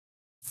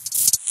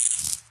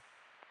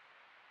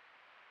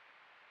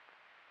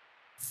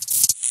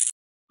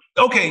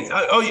Okay,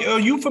 are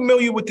you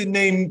familiar with the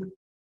name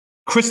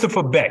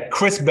Christopher Beck?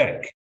 Chris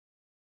Beck.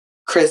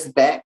 Chris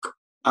Beck.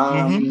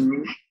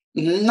 No,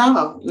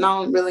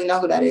 don't really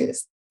know who that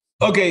is.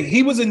 Okay,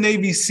 he was a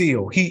Navy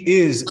SEAL. He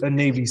is a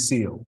Navy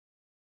SEAL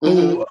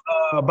who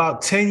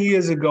about 10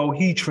 years ago,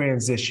 he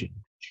transitioned.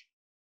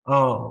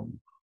 To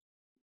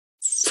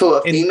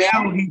a And female?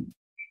 now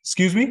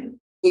excuse me?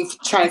 He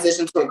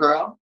transitioned to a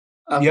girl?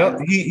 Okay.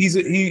 Yep,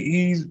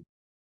 he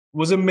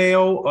was a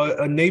male,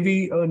 a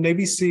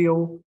Navy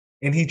SEAL,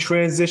 and he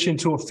transitioned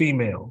to a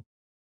female.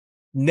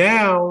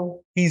 Now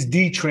he's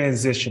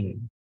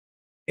detransitioning.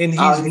 And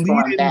he's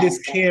leading this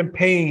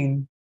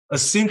campaign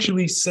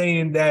essentially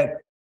saying that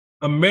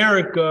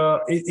America,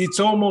 it's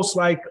almost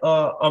like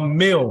a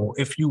mill,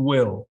 if you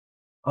will.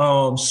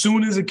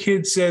 Soon as a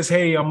kid says,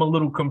 hey, I'm a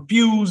little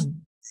confused,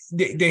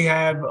 they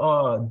have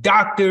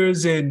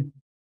doctors and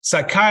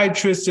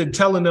psychiatrists are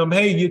telling them,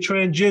 hey, you're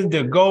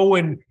transgender, go.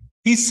 And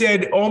he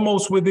said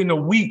almost within a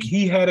week,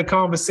 he had a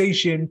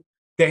conversation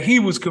that he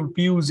was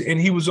confused and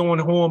he was on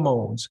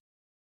hormones.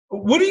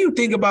 What do you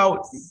think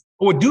about,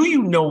 or do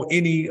you know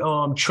any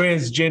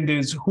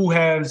transgenders who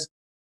has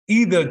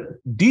either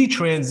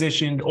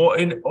detransitioned or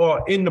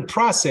in the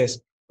process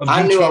of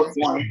I knew of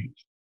one.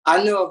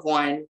 I knew of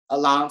one a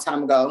long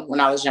time ago when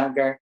I was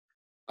younger.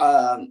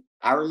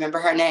 I remember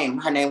her name.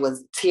 Her name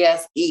was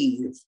T.S.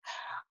 Eve.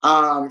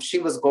 She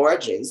was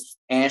gorgeous,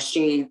 and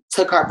she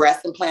took her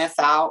breast implants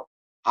out,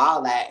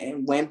 all that,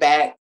 and went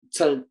back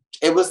to.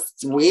 It was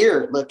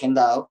weird looking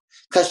though,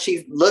 because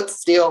she looked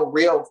still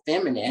real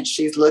feminine.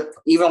 She's looked,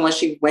 even when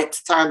she went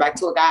to turn back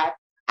to a guy,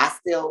 I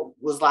still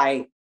was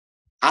like,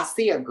 I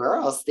see a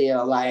girl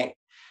still. Like,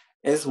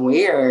 it's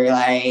weird.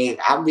 Like,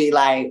 I'd be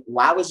like,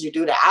 why would you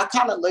do that? I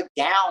kind of look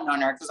down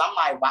on her because I'm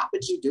like, why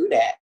would you do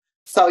that?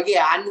 So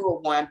yeah, I knew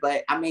of one,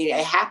 but I mean,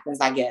 it happens,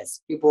 I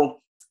guess.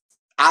 People,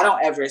 I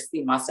don't ever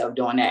see myself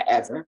doing that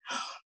ever.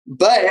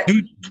 But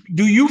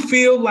do you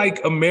feel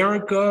like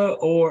America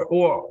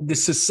or the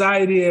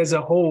society as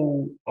a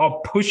whole are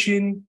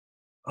pushing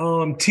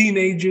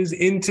teenagers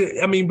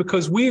into, I mean,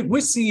 because we're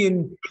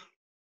seeing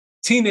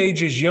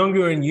teenagers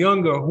younger and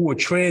younger who are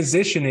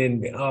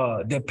transitioning,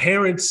 their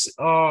parents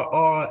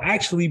are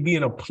actually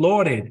being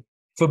applauded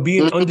for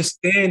being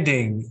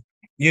understanding,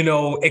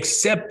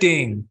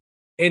 accepting,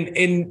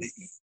 and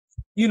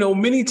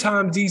many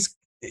times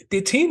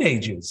they're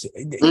teenagers,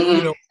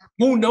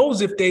 who knows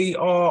if they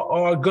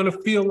are going to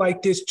feel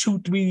like this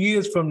 2-3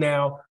 years from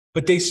now,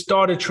 but they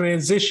start a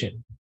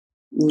transition.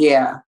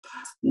 Yeah,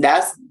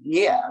 that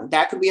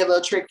could be a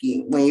little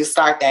tricky when you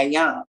start that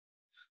young.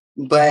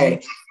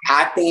 But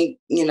I think,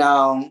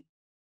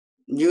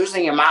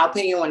 usually in my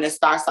opinion, when it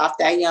starts off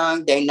that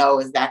young, they know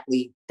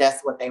exactly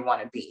that's what they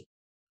want to be.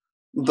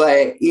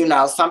 But,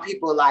 some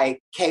people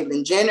like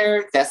Caitlyn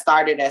Jenner that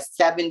started at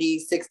 70,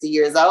 60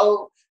 years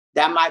old,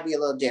 that might be a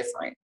little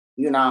different,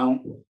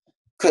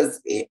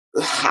 because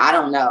I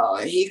don't know.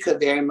 He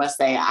could very much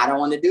say, I don't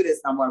want to do this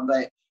no more.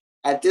 But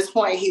at this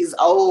point, he's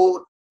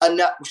old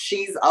enough.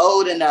 She's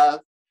old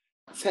enough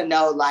to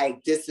know,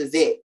 like, this is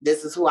it.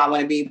 This is who I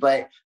want to be.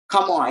 But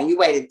come on, you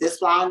waited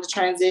this long to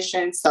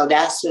transition. So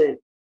that should,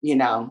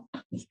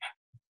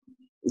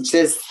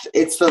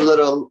 it's a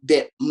little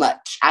bit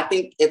much. I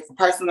think if a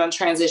person's going to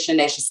transition,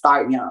 they should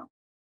start young.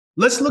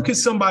 Let's look at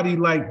somebody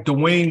like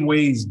Dwayne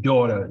Wade's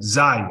daughter,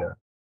 Zaya.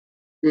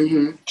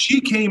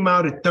 She came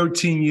out at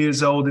 13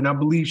 years old, and I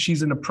believe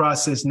she's in the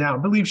process now. I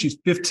believe she's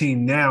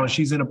 15 now, and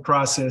she's in the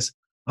process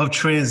of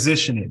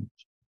transitioning.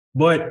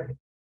 But,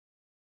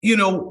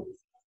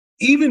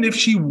 even if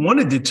she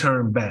wanted to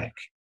turn back,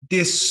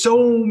 there's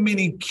so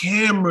many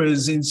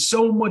cameras and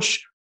so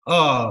much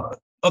of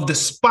the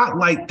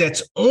spotlight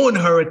that's on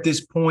her at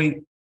this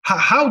point.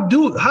 How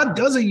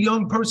does a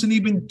young person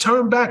even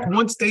turn back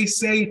once they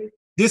say,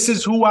 this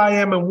is who I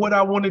am and what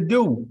I want to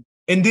do?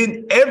 And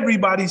then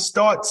everybody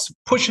starts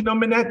pushing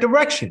them in that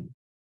direction.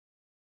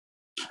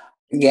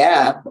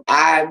 Yeah,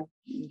 I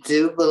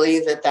do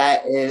believe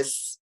that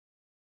is,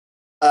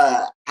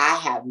 I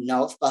have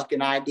no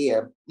fucking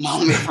idea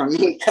moment for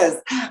me,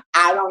 because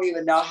I don't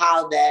even know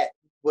how that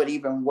would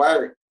even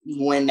work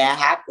when that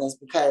happens,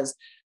 because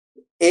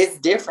it's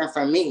different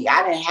for me.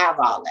 I didn't have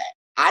all that.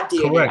 I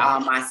did it all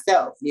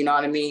myself. You know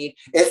what I mean?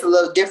 It's a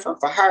little different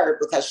for her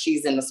because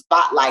she's in the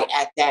spotlight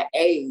at that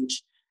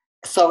age.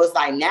 So it's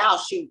like now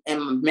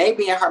and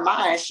maybe in her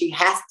mind, she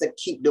has to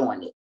keep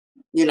doing it.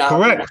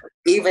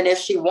 Even if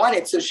she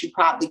wanted to, she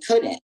probably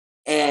couldn't.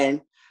 And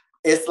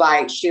it's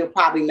like, she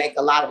probably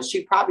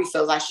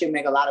feels like she'll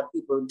make a lot of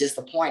people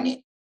disappointed,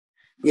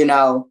 in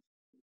my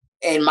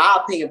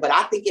opinion. But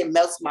I think it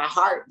melts my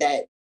heart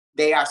that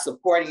they are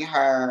supporting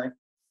her.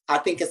 I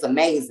think it's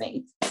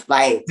amazing.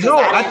 I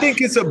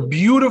think it's a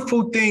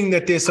beautiful thing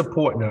that they're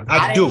supporting her.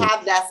 I do. Didn't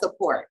have that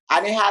support.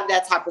 I didn't have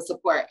that type of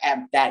support at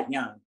that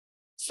young.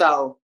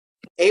 So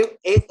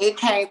it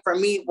came for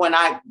me when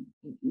I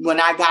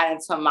got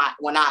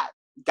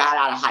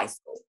out of high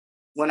school,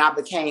 when I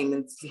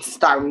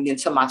started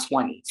into my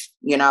 20s.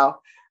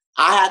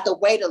 I had to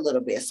wait a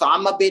little bit. So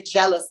I'm a bit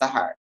jealous of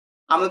her.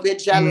 I'm a bit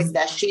jealous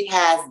that she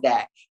has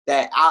that.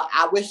 That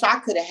I wish I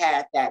could have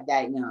had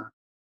that young.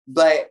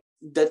 But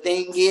the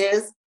thing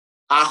is,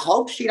 I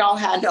hope she don't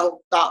have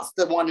no thoughts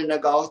to wanting to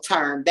go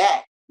turn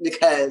back,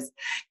 because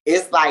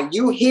it's like,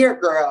 you here,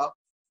 girl,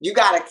 you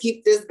got to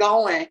keep this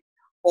going,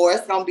 or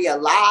it's going to be a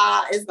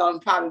lie. It's going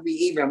to probably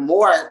be even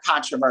more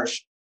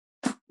controversial,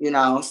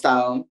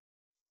 so.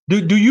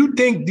 Do you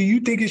think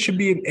it should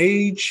be an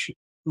age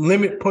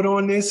limit put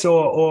on this,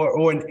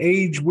 or an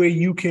age where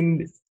you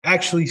can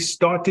actually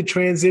start the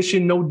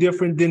transition, no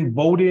different than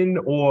voting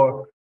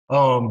or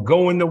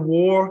going to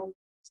war,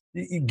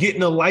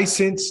 getting a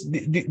license?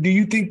 Do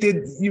you think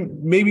that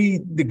maybe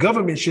the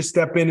government should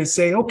step in and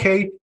say,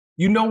 okay,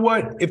 you know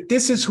what, if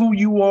this is who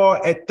you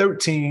are at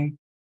 13,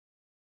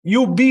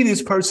 you'll be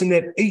this person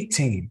at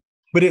 18,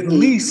 but at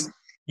least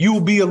you'll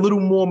be a little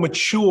more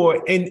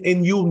mature,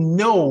 and you'll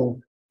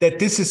know that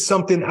this is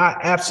something I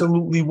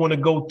absolutely want to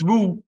go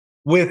through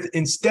with,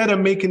 instead of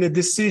making a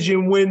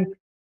decision when,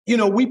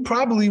 we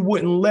probably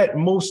wouldn't let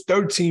most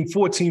 13,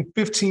 14,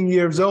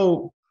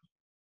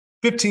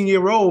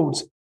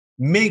 15-year-olds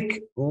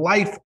make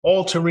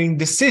life-altering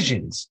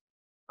decisions.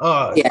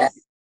 Yeah.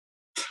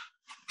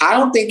 I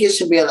don't think it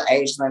should be an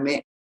age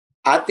limit.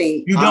 I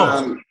think you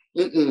don't.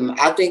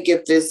 I think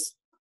if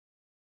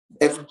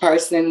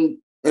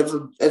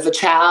a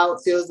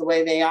child feels the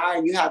way they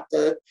are, you have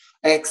to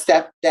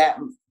accept that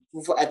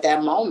at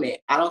that moment.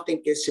 I don't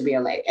think it should be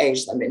an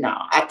age limit. No,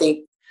 I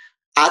think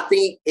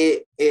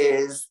it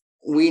is.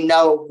 We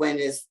know when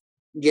it's,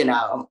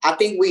 I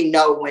think we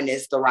know when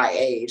it's the right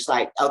age.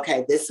 Like,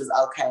 okay, this is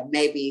okay.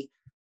 Maybe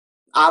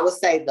I would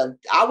say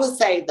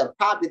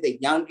probably the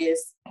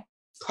youngest,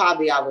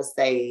 I would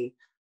say,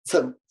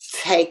 to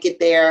take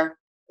it there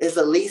is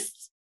at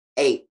least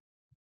 8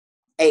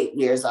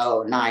 years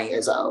old, 9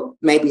 years old,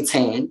 maybe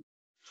 10.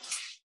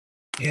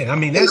 Yeah, I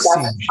mean, that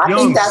seems young. I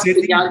think that's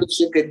the youngest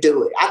you could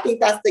do it. I think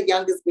that's the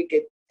youngest we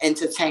could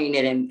entertain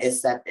it and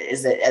accept it,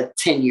 is at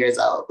 10 years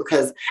old.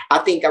 Because I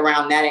think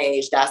around that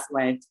age, that's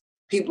when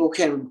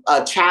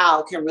a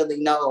child can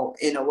really know,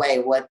 in a way,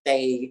 what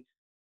their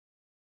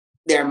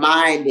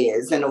mind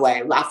is, in a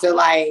way. I feel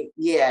like,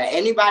 yeah,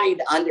 anybody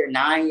under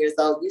 9 years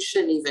old, you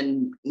shouldn't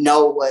even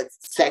know what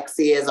sex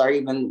is or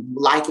even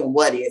liking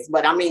what is.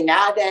 But I mean,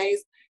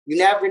 nowadays, you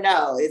never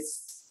know.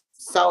 It's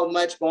so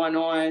much going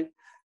on.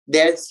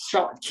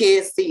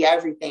 Kids see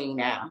everything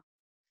now.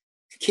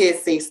 Kids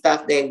see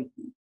stuff they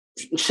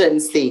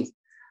shouldn't see.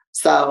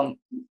 So,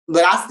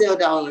 but I still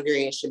don't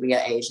agree it should be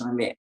an age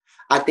limit.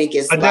 I think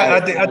it's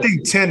I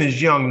think 10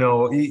 is young,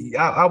 though.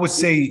 I would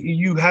say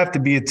you have to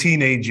be a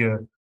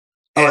teenager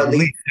at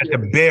least at the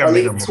bare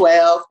minimum.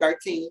 12,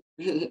 13.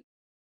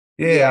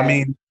 Yeah, I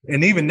mean,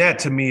 and even that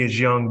to me is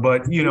young,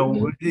 but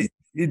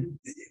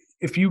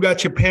if you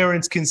got your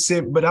parents'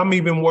 consent, but I'm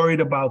even worried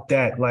about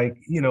that. Like,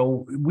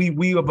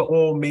 we have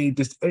all made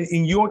this.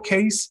 In your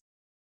case,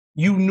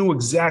 you knew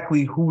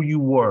exactly who you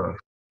were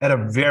at a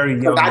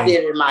very young age. I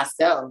did it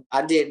myself.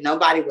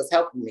 Nobody was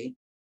helping me.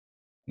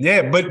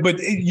 Yeah, but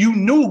you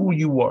knew who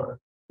you were.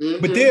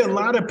 But there are a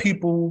lot of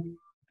people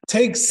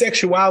take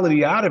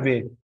sexuality out of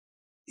it.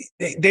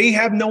 They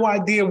have no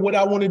idea what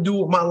I want to do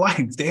with my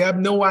life. They have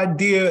no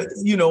idea,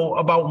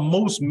 about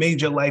most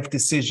major life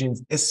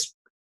decisions. It's,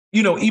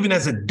 even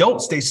as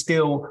adults, they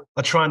still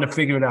are trying to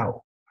figure it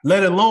out,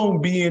 let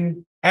alone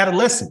being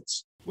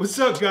adolescents. What's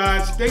up,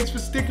 guys? Thanks for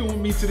sticking with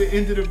me to the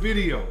end of the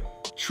video.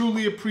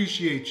 Truly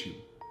appreciate you.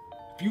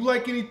 If you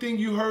like anything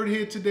you heard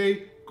here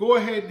today, go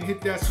ahead and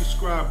hit that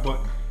subscribe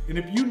button. And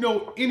if you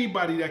know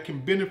anybody that can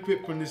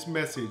benefit from this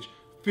message,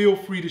 feel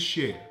free to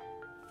share.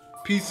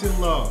 Peace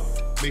and love.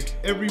 Make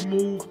every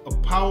move a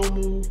power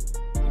move,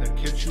 and I'll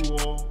catch you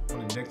all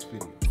on the next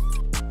video.